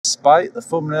despite the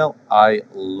thumbnail, I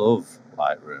love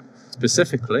Lightroom.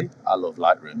 Specifically, I love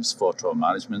Lightroom's photo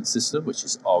management system, which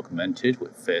is augmented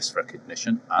with face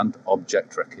recognition and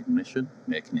object recognition,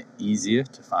 making it easier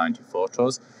to find your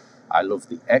photos. I love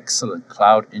the excellent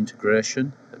cloud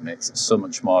integration that makes it so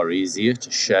much more easier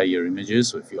to share your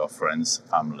images with your friends,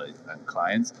 family and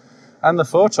clients. And the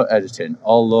photo editing,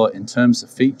 although in terms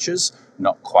of features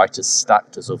not quite as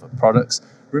stacked as other products,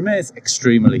 remains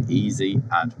extremely easy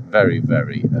and very,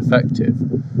 very effective.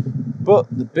 But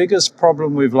the biggest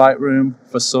problem with Lightroom,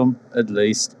 for some at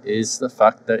least, is the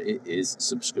fact that it is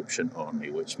subscription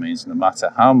only, which means no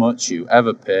matter how much you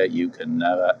ever pay, you can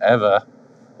never ever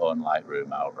own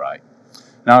Lightroom outright.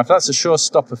 Now, if that's a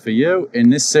showstopper for you, in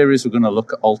this series we're going to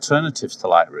look at alternatives to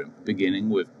Lightroom, beginning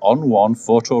with ON1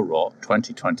 Photo Raw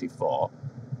 2024.5.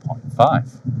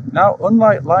 Now,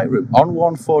 unlike Lightroom,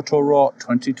 ON1 Photo Raw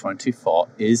 2024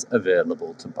 is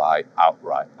available to buy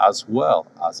outright as well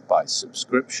as by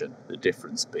subscription. The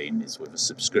difference being is with a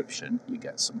subscription you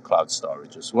get some cloud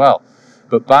storage as well.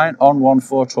 But buying ON1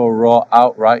 Photo Raw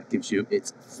outright gives you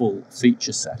its full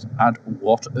feature set, and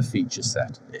what a feature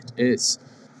set it is.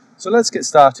 So let's get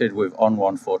started with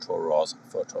ON1 Photo Raw's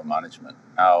photo management.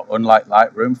 Now, unlike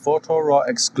Lightroom, Photo Raw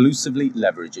exclusively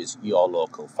leverages your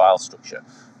local file structure,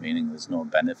 meaning there's no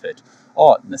benefit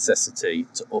or necessity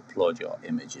to upload your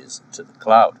images to the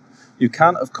cloud. You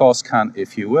can, of course,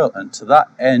 if you will, and to that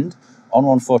end,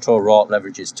 ON1 Photo Raw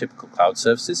leverages typical cloud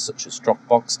services such as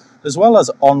Dropbox, as well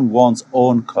as ON1's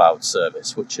own cloud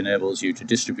service, which enables you to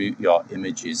distribute your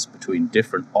images between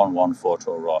different ON1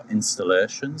 Photo Raw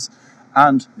installations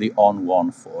and the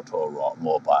ON1 Photo Raw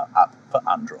mobile app for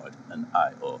Android and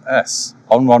iOS.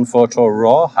 ON1 Photo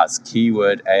Raw has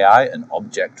keyword AI and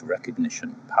object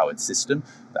recognition powered system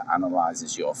that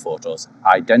analyzes your photos,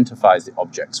 identifies the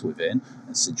objects within,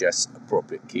 and suggests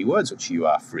appropriate keywords, which you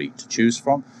are free to choose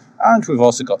from. And we've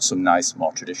also got some nice,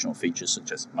 more traditional features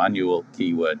such as manual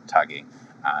keyword tagging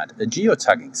and a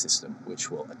geotagging system,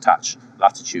 which will attach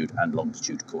latitude and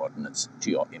longitude coordinates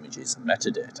to your image's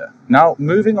metadata. Now,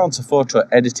 moving on to photo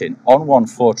editing, ON1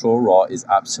 Photo Raw is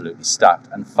absolutely stacked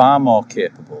and far more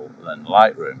capable than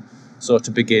Lightroom. So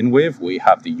to begin with, we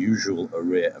have the usual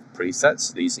array of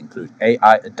presets. These include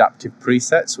AI adaptive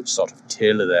presets, which sort of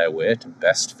tailor their way to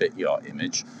best fit your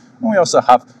image. And we also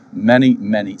have many,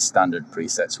 many standard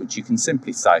presets, which you can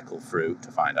simply cycle through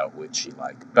to find out which you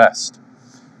like best.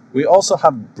 We also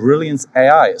have Brilliance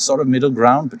AI, a sort of middle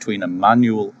ground between a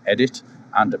manual edit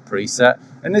and a preset.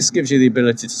 And this gives you the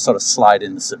ability to sort of slide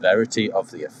in the severity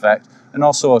of the effect and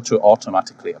also to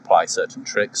automatically apply certain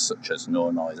tricks such as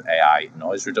NoNoise AI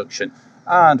noise reduction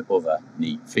and other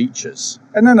neat features.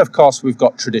 And then, of course, we've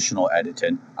got traditional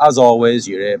editing. As always,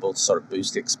 you're able to sort of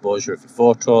boost the exposure of your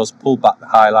photos, pull back the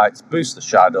highlights, boost the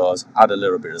shadows, add a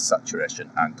little bit of saturation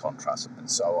and contrast, and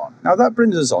so on. Now, that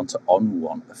brings us on to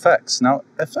ON1 Effects. Now,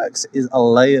 Effects is a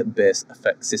layer-based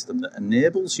effect system that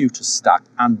enables you to stack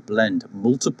and blend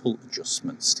multiple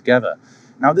adjustments together.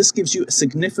 Now, this gives you a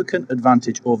significant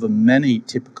advantage over many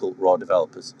typical RAW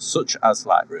developers, such as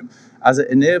Lightroom, as it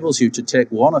enables you to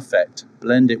take one effect,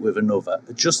 blend it with another,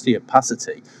 adjust the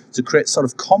opacity to create sort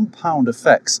of compound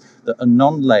effects that a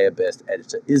non-layer-based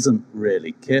editor isn't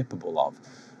really capable of.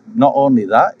 Not only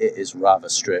that, it is rather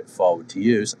straightforward to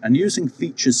use, and using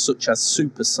features such as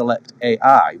Super Select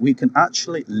AI, we can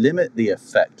actually limit the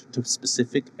effect to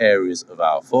specific areas of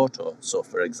our photo. So,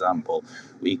 for example,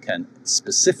 we can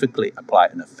specifically apply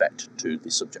an effect to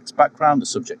the subject's background, the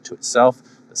subject to itself,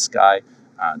 the sky,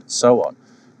 and so on.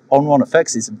 ON1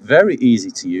 Effects is very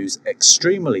easy to use,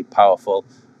 extremely powerful,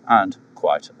 and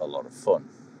quite a lot of fun.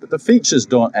 But the features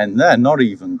don't end there, not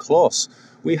even close.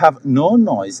 We have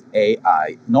NoNoise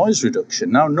AI noise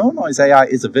reduction. Now, NoNoise AI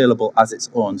is available as its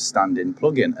own stand-in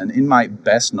plugin, and in my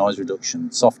best noise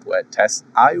reduction software test,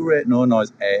 I rate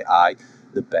NoNoise AI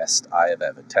the best I have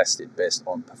ever tested based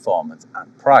on performance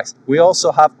and price. We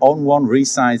also have ON1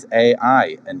 Resize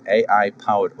AI, an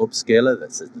AI-powered upscaler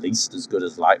that's at least as good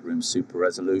as Lightroom Super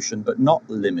Resolution, but not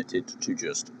limited to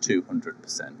just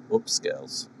 200%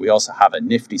 upscales. We also have a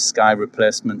nifty sky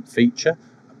replacement feature,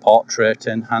 portrait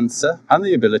enhancer, and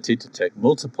the ability to take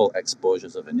multiple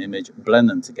exposures of an image, blend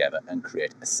them together, and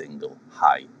create a single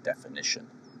high definition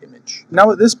image.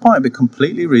 Now, at this point, it'd be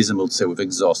completely reasonable to say we've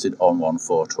exhausted ON1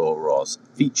 Photo Raw's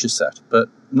feature set, but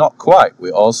not quite.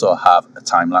 We also have a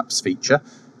time-lapse feature,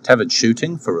 tethered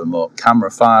shooting for remote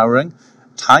camera firing,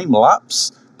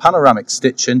 time-lapse, panoramic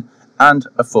stitching, and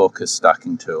a focus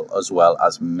stacking tool, as well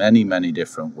as many, many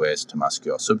different ways to mask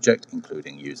your subject,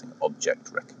 including using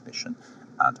object recognition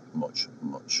and much,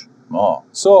 much more.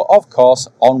 So, of course,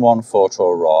 ON1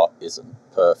 Photo Raw isn't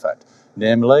perfect.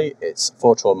 Namely, its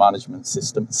photo management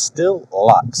system still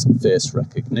lacks face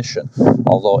recognition.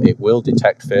 Although it will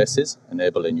detect faces,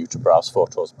 enabling you to browse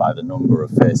photos by the number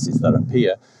of faces that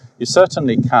appear, you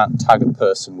certainly can't tag a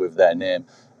person with their name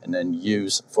and then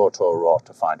use Photo Raw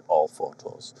to find all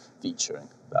photos featuring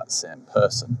that same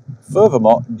person.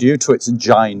 Furthermore, due to its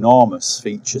ginormous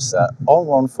feature set,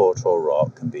 ON1 Photo Raw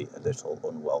can be a little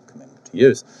unwelcoming to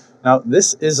use. Now,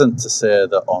 this isn't to say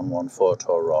that ON1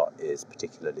 Photo Raw is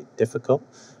particularly difficult.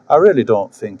 I really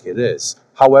don't think it is.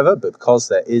 However, because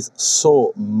there is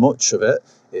so much of it,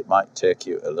 it might take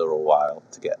you a little while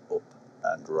to get up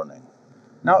and running.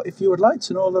 Now, if you would like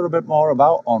to know a little bit more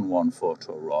about ON1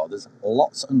 Photo Raw, there's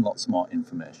lots and lots more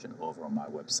information over on my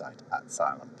website at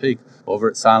Silent Peak. Over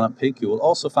at Silent Peak, you will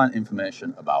also find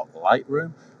information about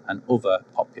Lightroom and other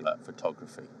popular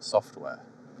photography software.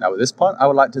 Now, at this point, I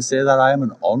would like to say that I am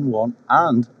an ON1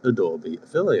 and Adobe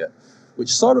affiliate,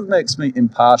 which sort of makes me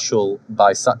impartial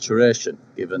by saturation,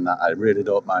 given that I really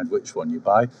don't mind which one you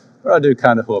buy, but I do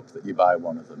kind of hope that you buy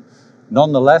one of them.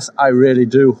 Nonetheless, I really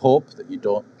do hope that you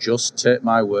don't just take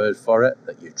my word for it,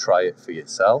 that you try it for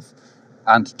yourself.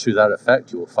 And to that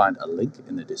effect, you will find a link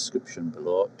in the description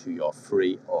below to your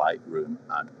free Lightroom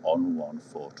and ON1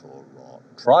 Photo Raw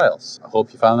trials. I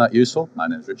hope you found that useful. My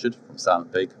name is Richard from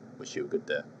Silent Peak. Wish you a good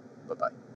day. Bye-bye.